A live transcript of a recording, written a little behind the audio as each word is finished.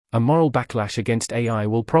A moral backlash against AI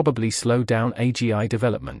will probably slow down AGI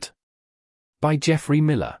development. By Jeffrey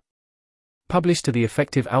Miller. Published to the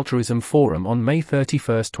Effective Altruism Forum on May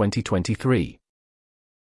 31, 2023.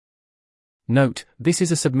 Note, this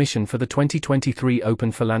is a submission for the 2023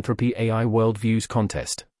 Open Philanthropy AI Worldviews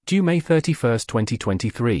Contest, due May 31,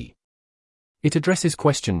 2023. It addresses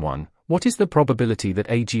question 1, what is the probability that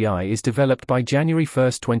AGI is developed by January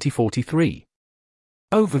 1, 2043?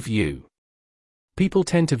 Overview. People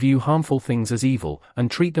tend to view harmful things as evil,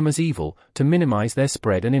 and treat them as evil, to minimize their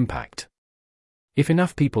spread and impact. If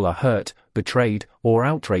enough people are hurt, betrayed, or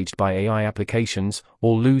outraged by AI applications,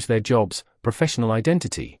 or lose their jobs, professional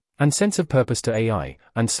identity, and sense of purpose to AI,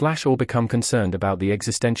 or become concerned about the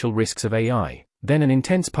existential risks of AI, then an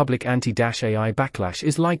intense public anti-AI backlash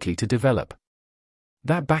is likely to develop.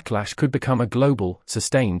 That backlash could become a global,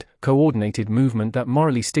 sustained, coordinated movement that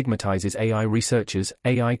morally stigmatizes AI researchers,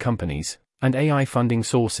 AI companies, and AI funding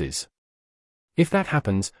sources. If that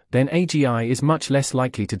happens, then AGI is much less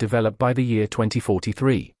likely to develop by the year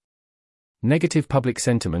 2043. Negative public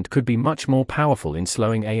sentiment could be much more powerful in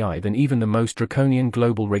slowing AI than even the most draconian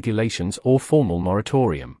global regulations or formal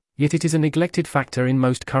moratorium, yet it is a neglected factor in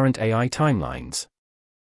most current AI timelines.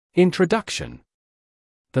 Introduction.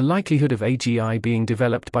 The likelihood of AGI being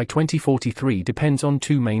developed by 2043 depends on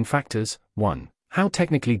two main factors: 1. How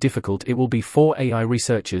technically difficult it will be for AI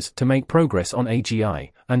researchers to make progress on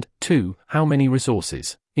AGI, and 2. How many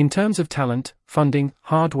resources, in terms of talent, funding,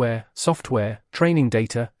 hardware, software, training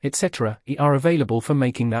data, etc., are available for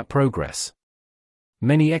making that progress.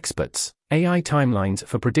 Many experts, AI timelines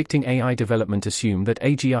for predicting AI development assume that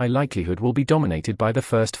AGI likelihood will be dominated by the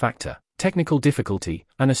first factor, technical difficulty,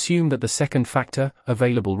 and assume that the second factor,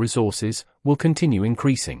 available resources, will continue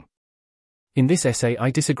increasing. In this essay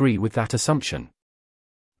I disagree with that assumption.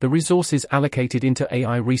 The resources allocated into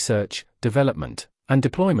AI research, development, and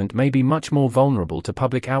deployment may be much more vulnerable to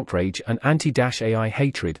public outrage and anti-AI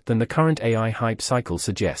hatred than the current AI hype cycle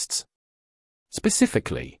suggests.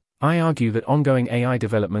 Specifically, I argue that ongoing AI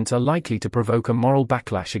developments are likely to provoke a moral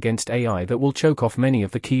backlash against AI that will choke off many of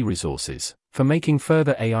the key resources for making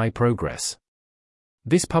further AI progress.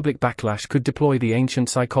 This public backlash could deploy the ancient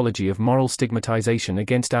psychology of moral stigmatization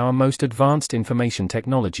against our most advanced information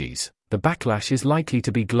technologies. The backlash is likely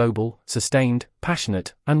to be global, sustained,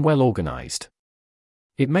 passionate, and well organized.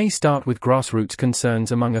 It may start with grassroots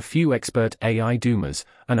concerns among a few expert AI doomers,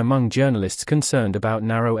 and among journalists concerned about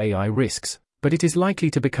narrow AI risks, but it is likely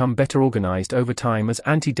to become better organized over time as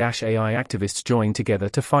anti-AI activists join together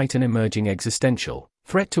to fight an emerging existential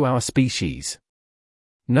threat to our species.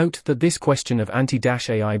 Note that this question of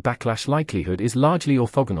anti-AI backlash likelihood is largely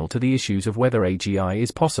orthogonal to the issues of whether AGI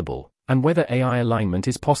is possible, and whether AI alignment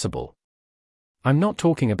is possible. I'm not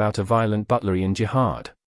talking about a violent Butlerian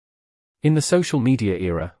jihad. In the social media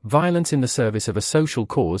era, violence in the service of a social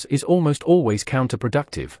cause is almost always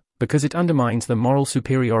counterproductive, because it undermines the moral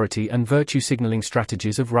superiority and virtue-signaling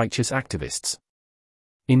strategies of righteous activists.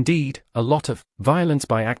 Indeed, a lot of violence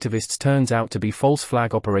by activists turns out to be false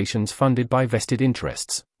flag operations funded by vested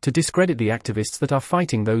interests, to discredit the activists that are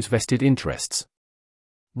fighting those vested interests.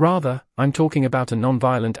 Rather, I'm talking about a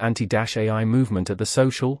non-violent anti-AI movement at the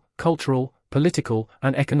social, cultural, political,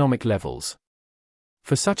 and economic levels.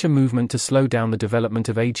 For such a movement to slow down the development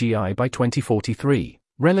of AGI by 2043,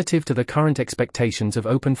 relative to the current expectations of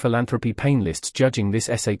open philanthropy pain lists judging this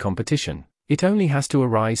essay competition, it only has to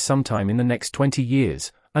arise sometime in the next 20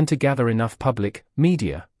 years, and to gather enough public,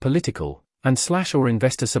 media, political, and/or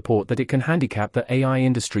investor support that it can handicap the AI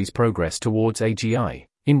industry's progress towards AGI,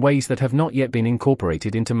 in ways that have not yet been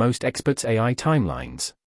incorporated into most experts' AI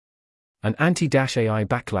timelines. An anti-AI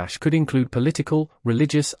backlash could include political,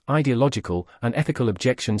 religious, ideological, and ethical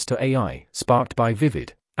objections to AI, sparked by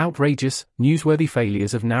vivid, outrageous, newsworthy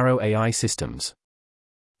failures of narrow AI systems.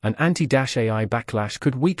 An anti-AI backlash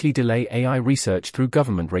could weakly delay AI research through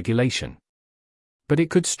government regulation. But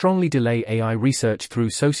it could strongly delay AI research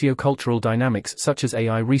through socio-cultural dynamics such as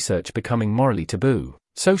AI research becoming morally taboo,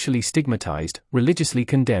 socially stigmatized, religiously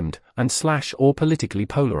condemned, and/or politically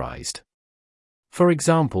polarized. For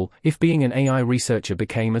example, if being an AI researcher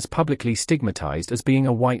became as publicly stigmatized as being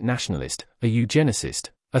a white nationalist, a eugenicist,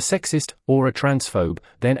 a sexist, or a transphobe,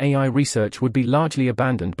 then AI research would be largely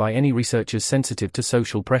abandoned by any researchers sensitive to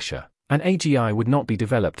social pressure, and AGI would not be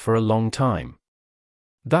developed for a long time.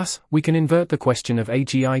 Thus, we can invert the question of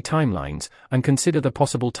AGI timelines, and consider the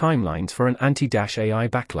possible timelines for an anti-AI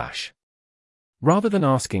backlash. Rather than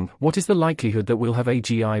asking, what is the likelihood that we'll have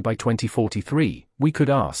AGI by 2043, we could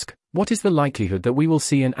ask, what is the likelihood that we will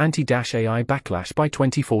see an anti-AI backlash by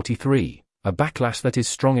 2043, a backlash that is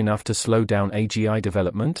strong enough to slow down AGI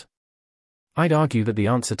development? I'd argue that the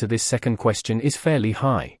answer to this second question is fairly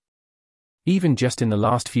high. Even just in the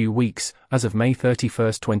last few weeks, as of May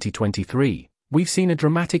 31, 2023, we've seen a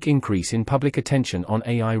dramatic increase in public attention on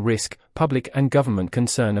AI risk, public and government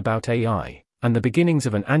concern about AI, and the beginnings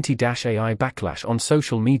of an anti-AI backlash on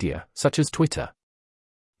social media, such as Twitter.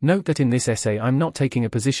 Note that in this essay I'm not taking a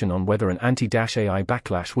position on whether an anti-AI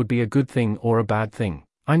backlash would be a good thing or a bad thing.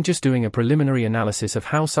 I'm just doing a preliminary analysis of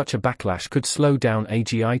how such a backlash could slow down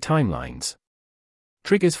AGI timelines.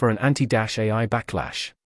 Triggers for an anti-AI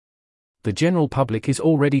backlash. The general public is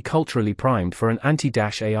already culturally primed for an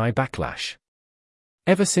anti-AI backlash.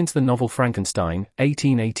 Ever since the novel Frankenstein,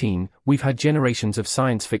 1818, we've had generations of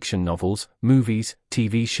science fiction novels, movies,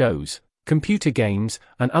 TV shows, computer games,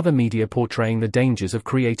 and other media portraying the dangers of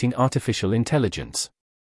creating artificial intelligence.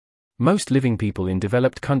 Most living people in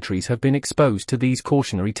developed countries have been exposed to these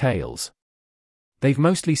cautionary tales. They've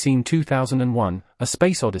mostly seen 2001, A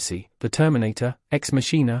Space Odyssey, The Terminator, Ex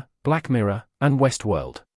Machina, Black Mirror, and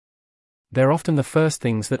Westworld. They're often the first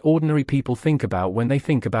things that ordinary people think about when they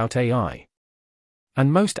think about AI.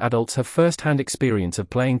 And most adults have first-hand experience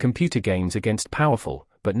of playing computer games against powerful,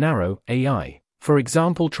 but narrow, AI, for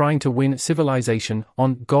example trying to win civilization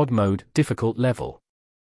on God mode difficult level.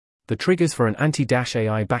 The triggers for an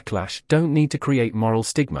anti-AI backlash don't need to create moral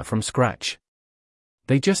stigma from scratch.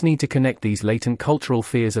 They just need to connect these latent cultural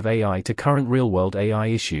fears of AI to current real-world AI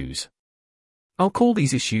issues. I'll call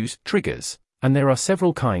these issues triggers, and there are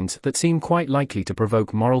several kinds that seem quite likely to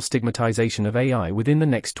provoke moral stigmatization of AI within the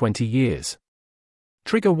next 20 years.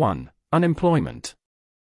 Trigger 1. Unemployment.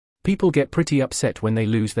 People get pretty upset when they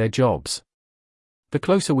lose their jobs. The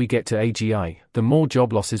closer we get to AGI, the more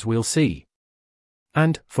job losses we'll see.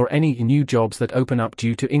 And, for any new jobs that open up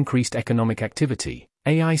due to increased economic activity,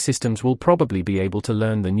 AI systems will probably be able to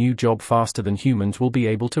learn the new job faster than humans will be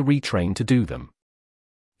able to retrain to do them.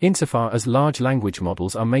 Insofar as large language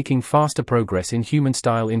models are making faster progress in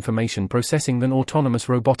human-style information processing than autonomous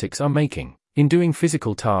robotics are making, in doing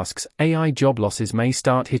physical tasks, AI job losses may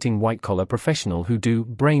start hitting white-collar professionals who do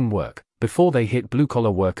brain work, before they hit blue-collar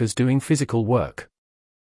workers doing physical work.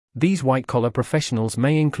 These white-collar professionals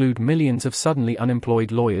may include millions of suddenly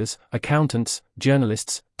unemployed lawyers, accountants,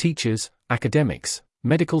 journalists, teachers, academics,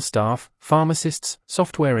 medical staff, pharmacists,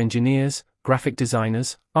 software engineers, graphic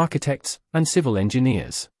designers, architects, and civil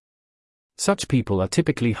engineers. Such people are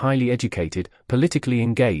typically highly educated, politically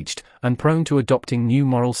engaged, and prone to adopting new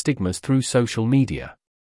moral stigmas through social media.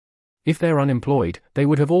 If they're unemployed, they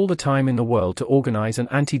would have all the time in the world to organize an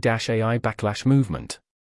anti-AI backlash movement.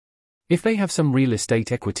 If they have some real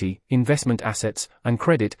estate equity, investment assets, and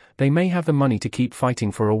credit, they may have the money to keep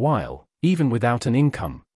fighting for a while, even without an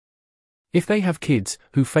income. If they have kids,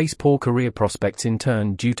 who face poor career prospects in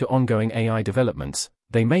turn due to ongoing AI developments,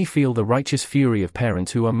 they may feel the righteous fury of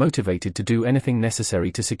parents who are motivated to do anything necessary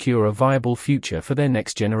to secure a viable future for their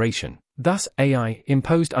next generation. Thus,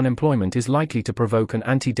 AI-imposed unemployment is likely to provoke an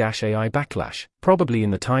anti-AI backlash, probably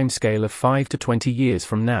in the time scale of 5 to 20 years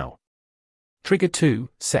from now. Trigger 2,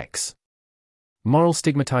 sex. Moral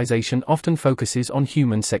stigmatization often focuses on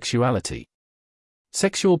human sexuality.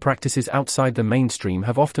 Sexual practices outside the mainstream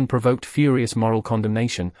have often provoked furious moral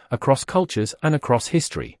condemnation across cultures and across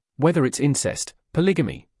history, whether it's incest,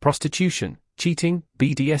 polygamy, prostitution, cheating,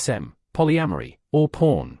 BDSM, polyamory, or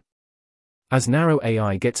porn. As narrow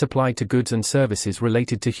AI gets applied to goods and services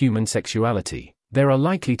related to human sexuality, there are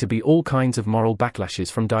likely to be all kinds of moral backlashes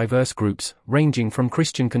from diverse groups, ranging from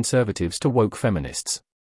Christian conservatives to woke feminists.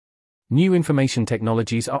 New information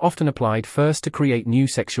technologies are often applied first to create new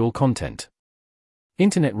sexual content.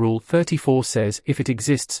 Internet Rule 34 says if it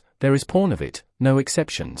exists, there is porn of it, no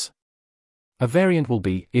exceptions. A variant will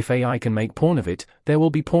be, if AI can make porn of it, there will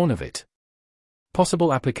be porn of it.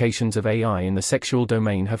 Possible applications of AI in the sexual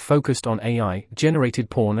domain have focused on AI-generated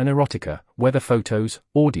porn and erotica, whether photos,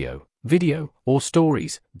 audio, video, or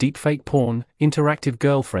stories, deepfake porn, interactive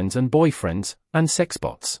girlfriends and boyfriends, and sex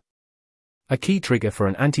bots. A key trigger for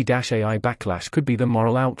an anti-AI backlash could be the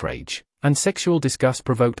moral outrage and sexual disgust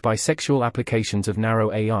provoked by sexual applications of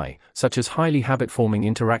narrow AI, such as highly habit-forming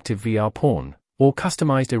interactive VR porn, or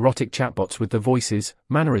customized erotic chatbots with the voices,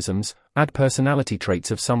 mannerisms, and personality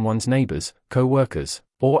traits of someone's neighbors, co-workers,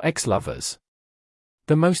 or ex-lovers.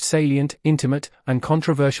 The most salient, intimate, and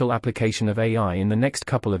controversial application of AI in the next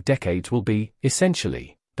couple of decades will be,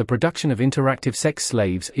 essentially, the production of interactive sex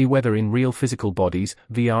slaves, whether in real physical bodies,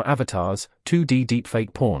 VR avatars, 2D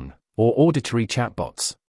deepfake porn, or auditory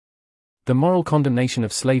chatbots. The moral condemnation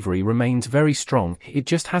of slavery remains very strong, it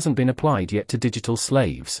just hasn't been applied yet to digital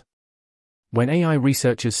slaves. When AI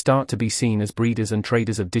researchers start to be seen as breeders and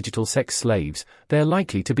traders of digital sex slaves, they're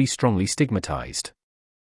likely to be strongly stigmatized.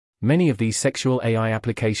 Many of these sexual AI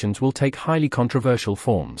applications will take highly controversial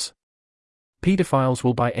forms. Pedophiles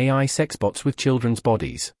will buy AI sex bots with children's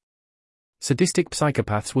bodies. Sadistic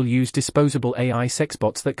psychopaths will use disposable AI sex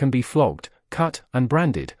bots that can be flogged, cut, and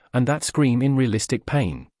branded, and that scream in realistic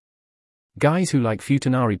pain. Guys who like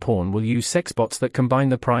futanari porn will use sex bots that combine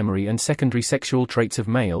the primary and secondary sexual traits of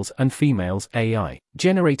males and females.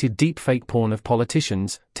 AI-generated deepfake porn of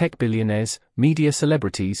politicians, tech billionaires, media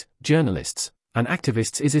celebrities, journalists, and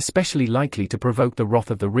activists is especially likely to provoke the wrath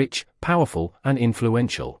of the rich, powerful, and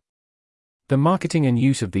influential. The marketing and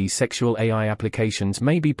use of these sexual AI applications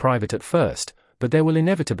may be private at first, but they will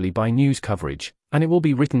inevitably buy news coverage, and it will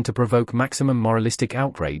be written to provoke maximum moralistic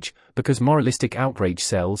outrage, because moralistic outrage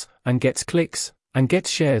sells, and gets clicks, and gets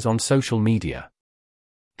shares on social media.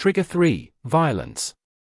 Trigger 3. Violence.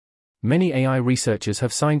 Many AI researchers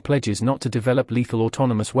have signed pledges not to develop lethal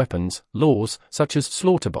autonomous weapons, laws, such as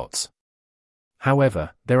slaughterbots. However,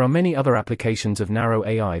 there are many other applications of narrow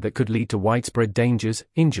AI that could lead to widespread dangers,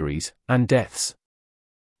 injuries, and deaths.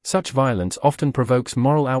 Such violence often provokes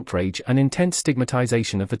moral outrage and intense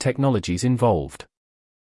stigmatization of the technologies involved.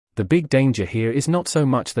 The big danger here is not so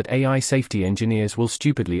much that AI safety engineers will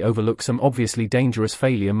stupidly overlook some obviously dangerous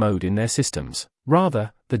failure mode in their systems.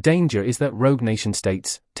 Rather, the danger is that rogue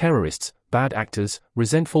nation-states, terrorists, bad actors,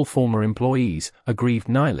 resentful former employees, aggrieved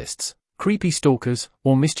nihilists, creepy stalkers,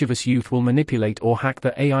 or mischievous youth will manipulate or hack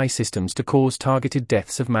the AI systems to cause targeted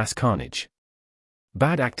deaths of mass carnage.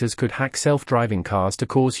 Bad actors could hack self-driving cars to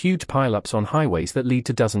cause huge pileups on highways that lead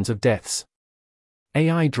to dozens of deaths.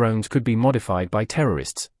 AI drones could be modified by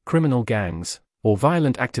terrorists, criminal gangs, or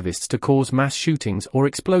violent activists to cause mass shootings or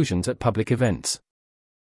explosions at public events.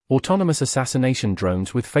 Autonomous assassination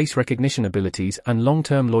drones with face recognition abilities and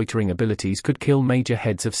long-term loitering abilities could kill major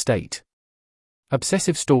heads of state.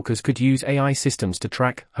 Obsessive stalkers could use AI systems to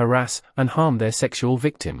track, harass, and harm their sexual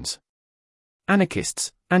victims.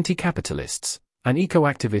 Anarchists, anti-capitalists, and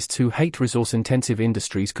eco-activists who hate resource-intensive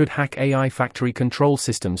industries could hack AI factory control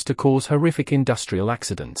systems to cause horrific industrial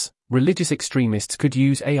accidents. Religious extremists could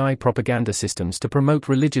use AI propaganda systems to promote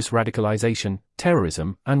religious radicalization,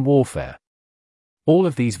 terrorism, and warfare. All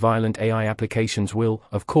of these violent AI applications will,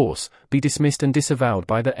 of course, be dismissed and disavowed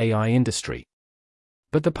by the AI industry.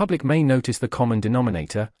 But the public may notice the common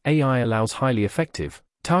denominator: AI allows highly effective,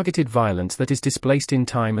 targeted violence that is displaced in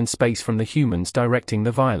time and space from the humans directing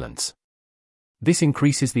the violence. This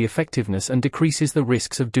increases the effectiveness and decreases the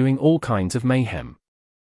risks of doing all kinds of mayhem.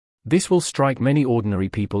 This will strike many ordinary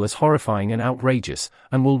people as horrifying and outrageous,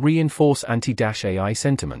 and will reinforce anti-AI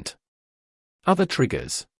sentiment. Other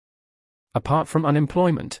triggers. Apart from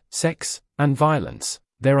unemployment, sex, and violence,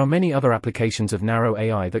 there are many other applications of narrow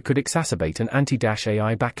AI that could exacerbate an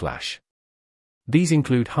anti-AI backlash. These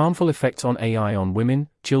include harmful effects on AI on women,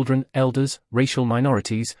 children, elders, racial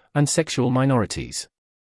minorities, and sexual minorities.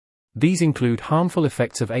 These include harmful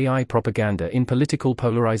effects of AI propaganda in political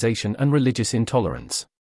polarization and religious intolerance.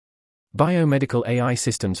 Biomedical AI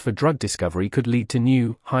systems for drug discovery could lead to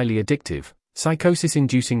new, highly addictive,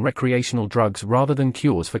 psychosis-inducing recreational drugs rather than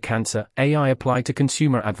cures for cancer. AI applied to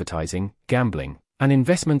consumer advertising, gambling, and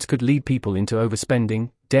investments could lead people into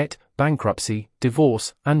overspending, debt, bankruptcy,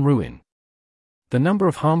 divorce, and ruin. The number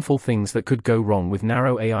of harmful things that could go wrong with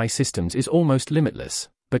narrow AI systems is almost limitless,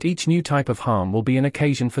 but each new type of harm will be an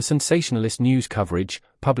occasion for sensationalist news coverage,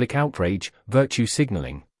 public outrage, virtue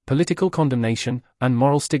signaling, political condemnation, and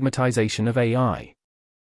moral stigmatization of AI.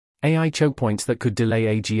 AI choke points that could delay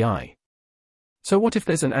AGI. So what if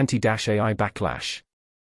there's an anti-AI backlash?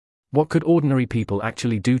 What could ordinary people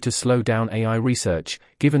actually do to slow down AI research,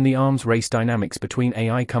 given the arms race dynamics between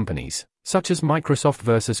AI companies, such as Microsoft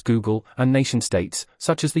versus Google, and nation-states,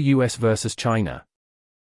 such as the US versus China?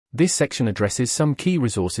 This section addresses some key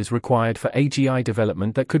resources required for AGI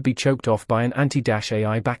development that could be choked off by an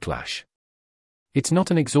anti-AI backlash. It's not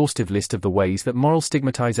an exhaustive list of the ways that moral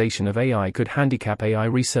stigmatization of AI could handicap AI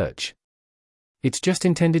research. It's just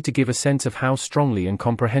intended to give a sense of how strongly and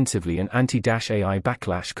comprehensively an anti-AI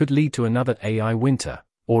backlash could lead to another AI winter,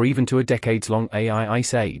 or even to a decades-long AI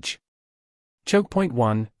ice age. Choke point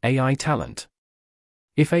 1: AI talent.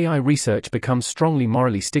 If AI research becomes strongly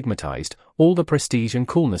morally stigmatized, all the prestige and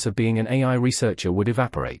coolness of being an AI researcher would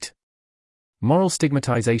evaporate. Moral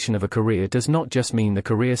stigmatization of a career does not just mean the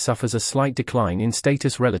career suffers a slight decline in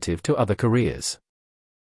status relative to other careers.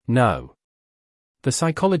 No. The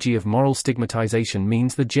psychology of moral stigmatization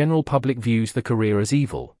means the general public views the career as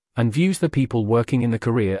evil, and views the people working in the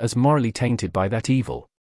career as morally tainted by that evil.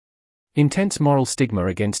 Intense moral stigma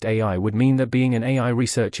against AI would mean that being an AI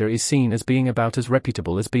researcher is seen as being about as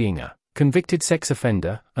reputable as being a convicted sex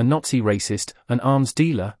offender, a Nazi racist, an arms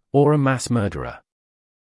dealer, or a mass murderer.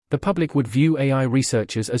 The public would view AI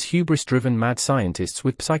researchers as hubris-driven mad scientists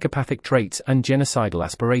with psychopathic traits and genocidal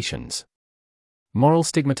aspirations. Moral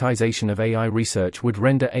stigmatization of AI research would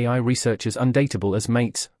render AI researchers undateable as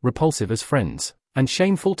mates, repulsive as friends, and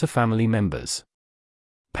shameful to family members.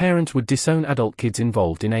 Parents would disown adult kids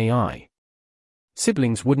involved in AI.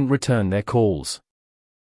 Siblings wouldn't return their calls.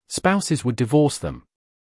 Spouses would divorce them.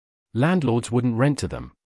 Landlords wouldn't rent to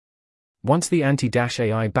them. Once the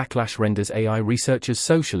anti-AI backlash renders AI researchers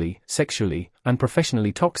socially, sexually, and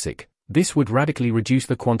professionally toxic, this would radically reduce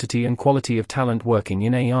the quantity and quality of talent working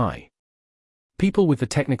in AI. People with the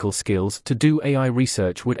technical skills to do AI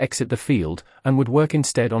research would exit the field and would work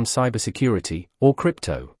instead on cybersecurity, or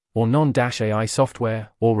crypto, or non-AI software,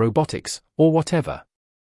 or robotics, or whatever.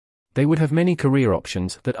 They would have many career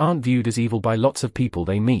options that aren't viewed as evil by lots of people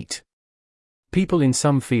they meet. People in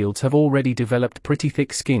some fields have already developed pretty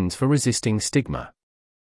thick skins for resisting stigma.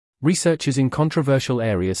 Researchers in controversial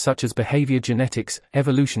areas such as behavior genetics,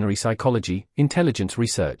 evolutionary psychology, intelligence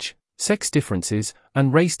research, sex differences,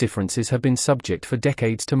 and race differences have been subject for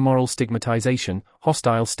decades to moral stigmatization,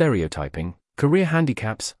 hostile stereotyping, career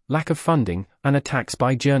handicaps, lack of funding, and attacks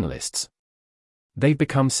by journalists. They've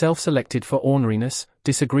become self-selected for orneriness,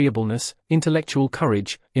 disagreeableness, intellectual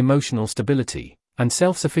courage, emotional stability, and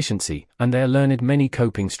self-sufficiency, and they are learned many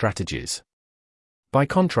coping strategies. By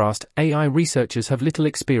contrast, AI researchers have little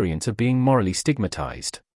experience of being morally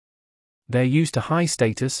stigmatized. They're used to high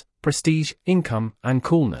status, prestige, income, and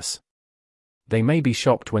coolness. They may be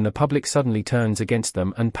shocked when the public suddenly turns against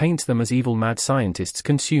them and paints them as evil mad scientists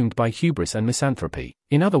consumed by hubris and misanthropy.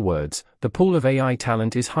 In other words, the pool of AI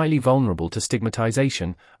talent is highly vulnerable to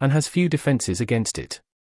stigmatization and has few defenses against it.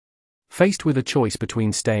 Faced with a choice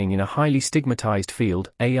between staying in a highly stigmatized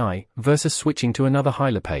field, AI, versus switching to another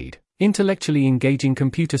highly paid, intellectually engaging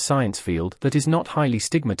computer science field that is not highly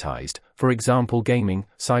stigmatized, for example gaming,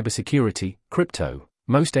 cybersecurity, crypto,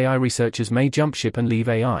 most AI researchers may jump ship and leave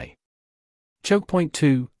AI. Choke point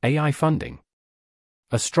 2, AI funding.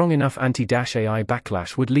 A strong enough anti-AI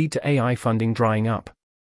backlash would lead to AI funding drying up.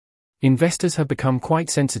 Investors have become quite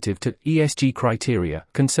sensitive to ESG criteria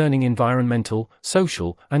concerning environmental,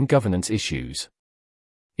 social, and governance issues.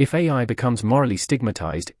 If AI becomes morally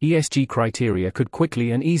stigmatized, ESG criteria could quickly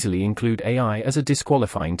and easily include AI as a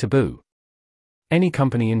disqualifying taboo. Any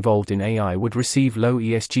company involved in AI would receive low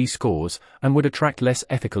ESG scores and would attract less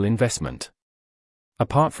ethical investment.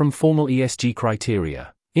 Apart from formal ESG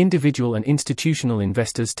criteria, individual and institutional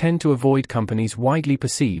investors tend to avoid companies widely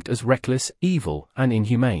perceived as reckless, evil, and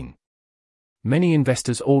inhumane. Many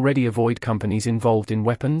investors already avoid companies involved in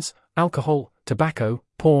weapons, alcohol, tobacco,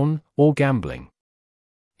 porn, or gambling.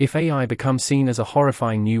 If AI becomes seen as a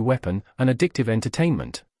horrifying new weapon, an addictive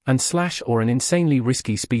entertainment, or an insanely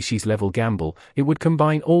risky species-level gamble, it would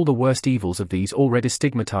combine all the worst evils of these already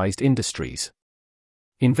stigmatized industries.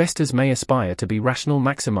 Investors may aspire to be rational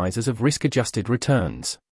maximizers of risk-adjusted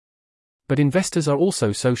returns. But investors are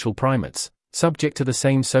also social primates, subject to the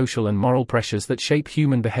same social and moral pressures that shape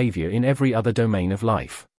human behavior in every other domain of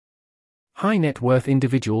life. High net worth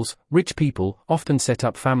individuals, rich people, often set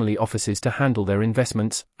up family offices to handle their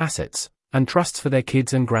investments, assets, and trusts for their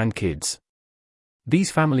kids and grandkids.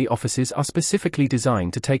 These family offices are specifically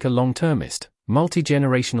designed to take a long-termist,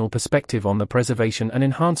 multi-generational perspective on the preservation and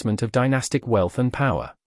enhancement of dynastic wealth and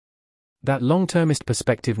power. That long-termist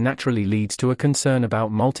perspective naturally leads to a concern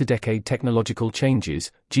about multi-decade technological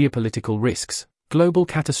changes, geopolitical risks, global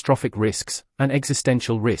catastrophic risks, and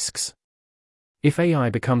existential risks. If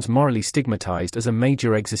AI becomes morally stigmatized as a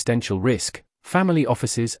major existential risk, family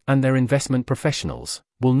offices and their investment professionals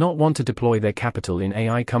will not want to deploy their capital in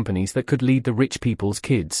AI companies that could lead the rich people's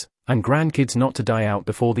kids and grandkids not to die out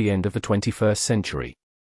before the end of the 21st century.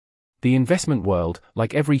 The investment world,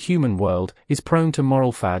 like every human world, is prone to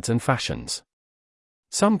moral fads and fashions.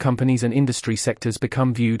 Some companies and industry sectors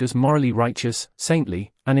become viewed as morally righteous,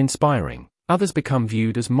 saintly, and inspiring. Others become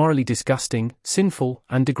viewed as morally disgusting, sinful,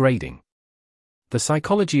 and degrading. The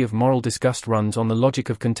psychology of moral disgust runs on the logic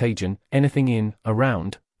of contagion. Anything in,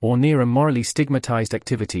 around, or near a morally stigmatized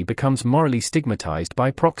activity becomes morally stigmatized by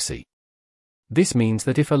proxy. This means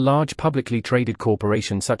that if a large publicly traded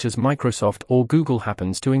corporation such as Microsoft or Google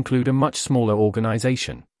happens to include a much smaller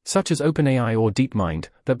organization, such as OpenAI or DeepMind,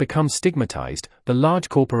 that becomes stigmatized, the large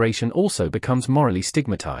corporation also becomes morally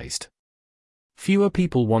stigmatized. Fewer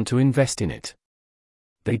people want to invest in it.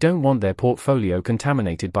 They don't want their portfolio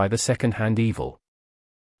contaminated by the second-hand evil.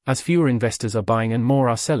 As fewer investors are buying and more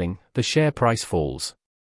are selling, the share price falls.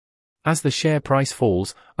 As the share price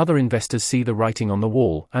falls, other investors see the writing on the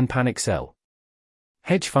wall and panic sell.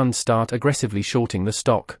 Hedge funds start aggressively shorting the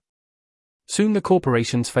stock. Soon the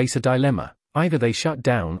corporations face a dilemma. Either they shut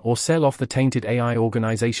down or sell off the tainted AI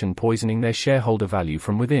organization, poisoning their shareholder value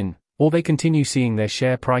from within, or they continue seeing their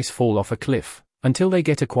share price fall off a cliff, until they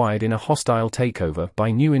get acquired in a hostile takeover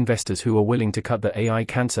by new investors who are willing to cut the AI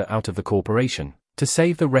cancer out of the corporation, to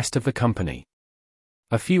save the rest of the company.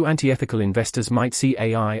 A few anti-ethical investors might see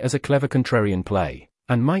AI as a clever contrarian play,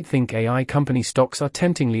 and might think AI company stocks are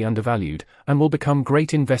temptingly undervalued, and will become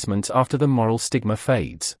great investments after the moral stigma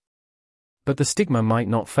fades. But the stigma might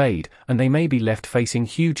not fade, and they may be left facing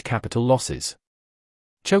huge capital losses.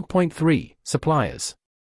 Choke point 3, suppliers.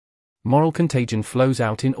 Moral contagion flows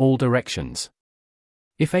out in all directions.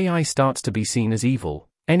 If AI starts to be seen as evil,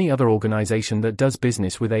 any other organization that does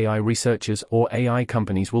business with AI researchers or AI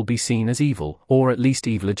companies will be seen as evil, or at least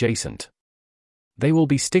evil adjacent. They will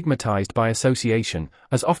be stigmatized by association,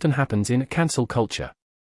 as often happens in cancel culture.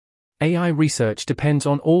 AI research depends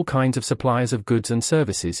on all kinds of suppliers of goods and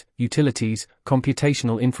services, utilities,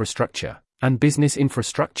 computational infrastructure, and business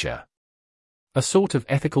infrastructure. A sort of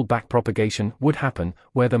ethical backpropagation would happen,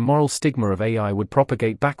 where the moral stigma of AI would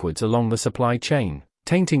propagate backwards along the supply chain,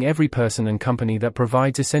 tainting every person and company that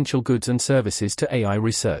provides essential goods and services to AI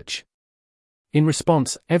research. In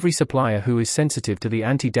response, every supplier who is sensitive to the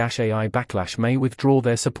anti-AI backlash may withdraw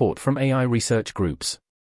their support from AI research groups.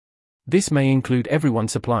 This may include everyone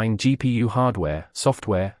supplying GPU hardware,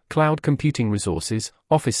 software, cloud computing resources,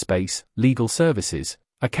 office space, legal services,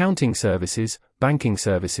 accounting services, banking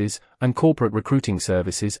services, and corporate recruiting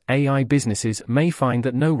services. AI businesses may find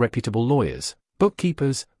that no reputable lawyers,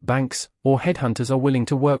 bookkeepers, banks, or headhunters are willing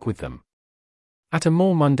to work with them. At a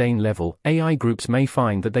more mundane level, AI groups may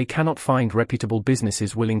find that they cannot find reputable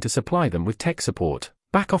businesses willing to supply them with tech support,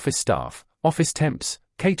 back-office staff, office temps,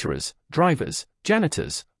 caterers, drivers,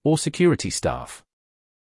 janitors, or security staff.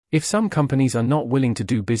 If some companies are not willing to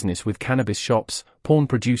do business with cannabis shops, porn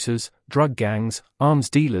producers, drug gangs, arms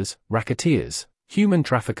dealers, racketeers, human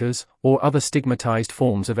traffickers, or other stigmatized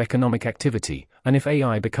forms of economic activity, and if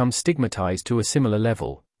AI becomes stigmatized to a similar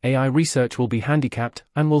level, AI research will be handicapped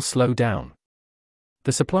and will slow down.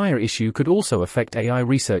 The supplier issue could also affect AI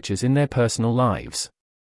researchers in their personal lives.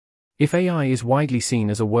 If AI is widely seen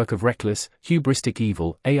as a work of reckless, hubristic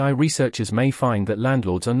evil, AI researchers may find that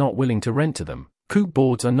landlords are not willing to rent to them, coop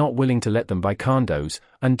boards are not willing to let them buy condos,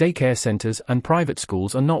 and daycare centers and private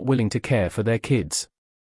schools are not willing to care for their kids.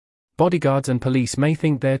 Bodyguards and police may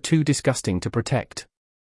think they're too disgusting to protect.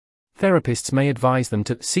 Therapists may advise them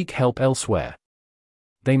to seek help elsewhere.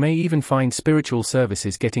 They may even find spiritual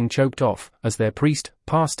services getting choked off, as their priest,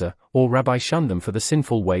 pastor, or rabbi shun them for the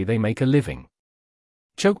sinful way they make a living.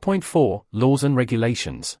 Choke point 4, laws and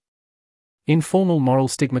regulations. Informal moral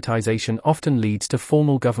stigmatization often leads to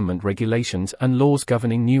formal government regulations and laws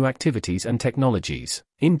governing new activities and technologies.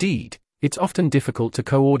 Indeed, it's often difficult to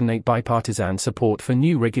coordinate bipartisan support for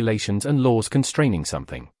new regulations and laws constraining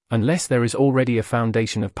something, unless there is already a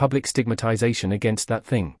foundation of public stigmatization against that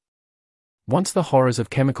thing. Once the horrors of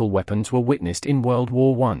chemical weapons were witnessed in World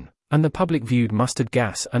War I, and the public viewed mustard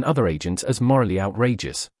gas and other agents as morally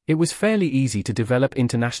outrageous, it was fairly easy to develop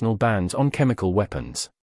international bans on chemical weapons.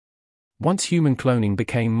 Once human cloning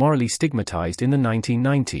became morally stigmatized in the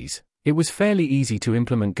 1990s, it was fairly easy to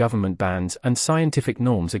implement government bans and scientific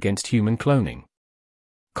norms against human cloning.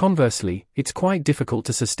 Conversely, it's quite difficult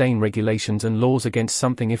to sustain regulations and laws against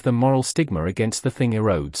something if the moral stigma against the thing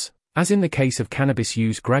erodes, as in the case of cannabis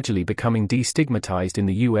use gradually becoming destigmatized in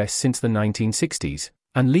the US since the 1960s,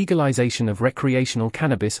 and legalization of recreational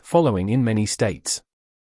cannabis following in many states.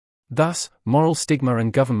 Thus, moral stigma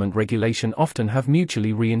and government regulation often have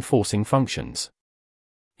mutually reinforcing functions.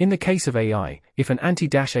 In the case of AI, if an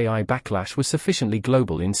anti-AI backlash was sufficiently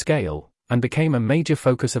global in scale, and became a major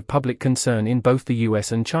focus of public concern in both the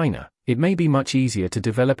US and China, it may be much easier to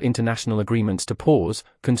develop international agreements to pause,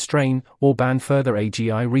 constrain, or ban further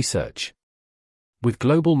AGI research. With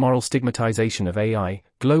global moral stigmatization of AI,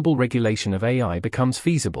 global regulation of AI becomes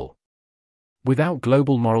feasible. Without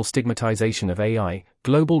global moral stigmatization of AI,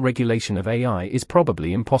 global regulation of AI is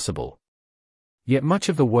probably impossible. Yet much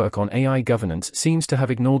of the work on AI governance seems to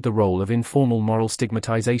have ignored the role of informal moral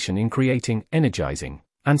stigmatization in creating, energizing,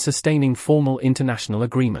 and sustaining formal international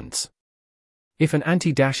agreements. If an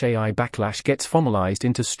anti-AI backlash gets formalized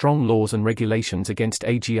into strong laws and regulations against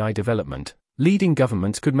AGI development, leading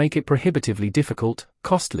governments could make it prohibitively difficult,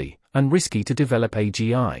 costly, and risky to develop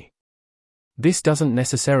AGI. This doesn't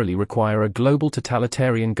necessarily require a global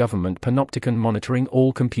totalitarian government panopticon monitoring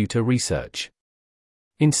all computer research.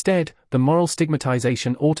 Instead, the moral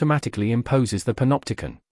stigmatization automatically imposes the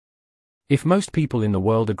panopticon. If most people in the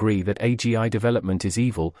world agree that AGI development is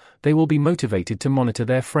evil, they will be motivated to monitor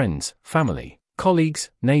their friends, family, colleagues,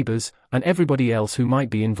 neighbors, and everybody else who might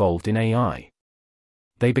be involved in AI.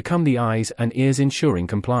 They become the eyes and ears ensuring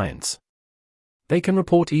compliance. They can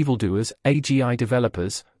report evildoers, AGI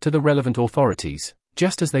developers, to the relevant authorities,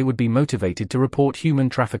 just as they would be motivated to report human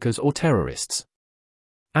traffickers or terrorists.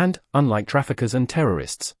 And, unlike traffickers and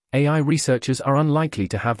terrorists, AI researchers are unlikely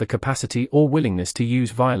to have the capacity or willingness to use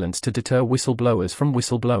violence to deter whistleblowers from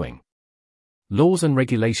whistleblowing. Laws and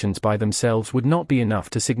regulations by themselves would not be enough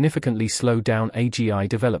to significantly slow down AGI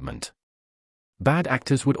development. Bad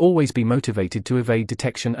actors would always be motivated to evade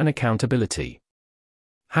detection and accountability.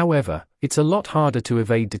 However, it's a lot harder to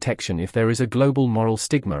evade detection if there is a global moral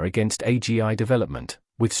stigma against AGI development,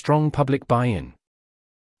 with strong public buy-in.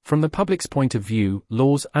 From the public's point of view,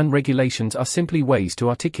 laws and regulations are simply ways to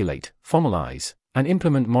articulate, formalize, and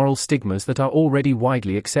implement moral stigmas that are already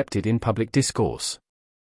widely accepted in public discourse.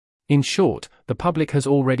 In short, the public has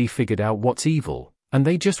already figured out what's evil, and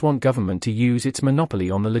they just want government to use its monopoly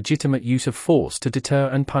on the legitimate use of force to deter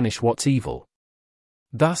and punish what's evil.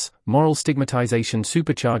 Thus, moral stigmatization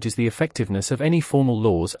supercharges the effectiveness of any formal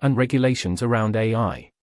laws and regulations around AI.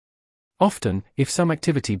 Often, if some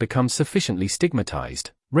activity becomes sufficiently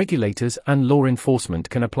stigmatized, regulators and law enforcement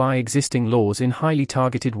can apply existing laws in highly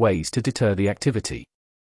targeted ways to deter the activity.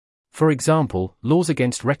 For example, laws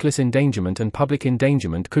against reckless endangerment and public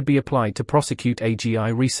endangerment could be applied to prosecute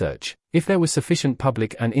AGI research, if there was sufficient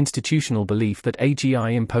public and institutional belief that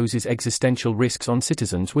AGI imposes existential risks on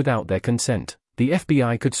citizens without their consent. The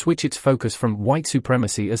FBI could switch its focus from white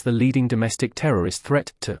supremacy as the leading domestic terrorist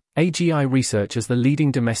threat to AGI research as the leading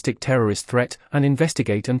domestic terrorist threat and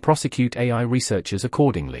investigate and prosecute AI researchers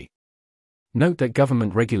accordingly. Note that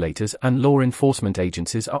government regulators and law enforcement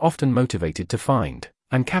agencies are often motivated to find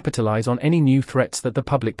and capitalize on any new threats that the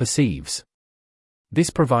public perceives. This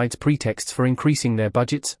provides pretexts for increasing their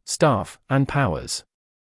budgets, staff, and powers.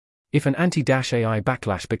 If an anti-AI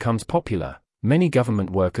backlash becomes popular, many government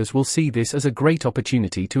workers will see this as a great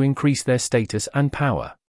opportunity to increase their status and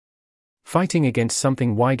power. Fighting against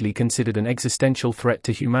something widely considered an existential threat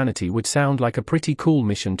to humanity would sound like a pretty cool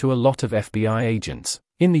mission to a lot of FBI agents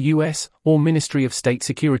in the US, or Ministry of State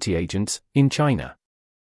Security agents in China.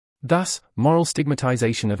 Thus, moral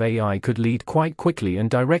stigmatization of AI could lead quite quickly and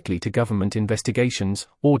directly to government investigations,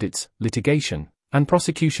 audits, litigation, and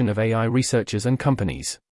prosecution of AI researchers and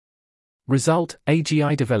companies. Result: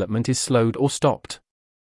 AGI development is slowed or stopped.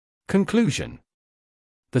 Conclusion: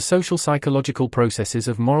 the social psychological processes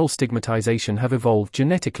of moral stigmatization have evolved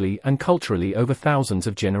genetically and culturally over thousands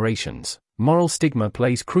of generations. Moral stigma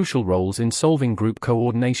plays crucial roles in solving group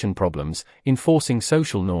coordination problems, enforcing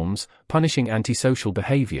social norms, punishing antisocial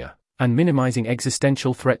behavior, and minimizing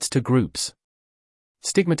existential threats to groups.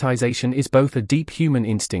 Stigmatization is both a deep human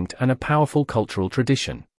instinct and a powerful cultural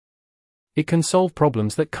tradition. It can solve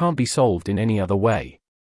problems that can't be solved in any other way.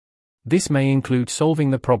 This may include solving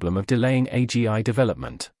the problem of delaying AGI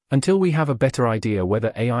development, until we have a better idea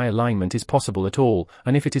whether AI alignment is possible at all,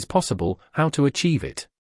 and if it is possible, how to achieve it.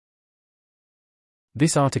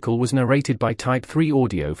 This article was narrated by Type 3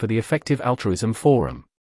 Audio for the Effective Altruism Forum.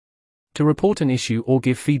 To report an issue or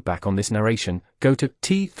give feedback on this narration, go to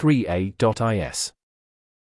t3a.is.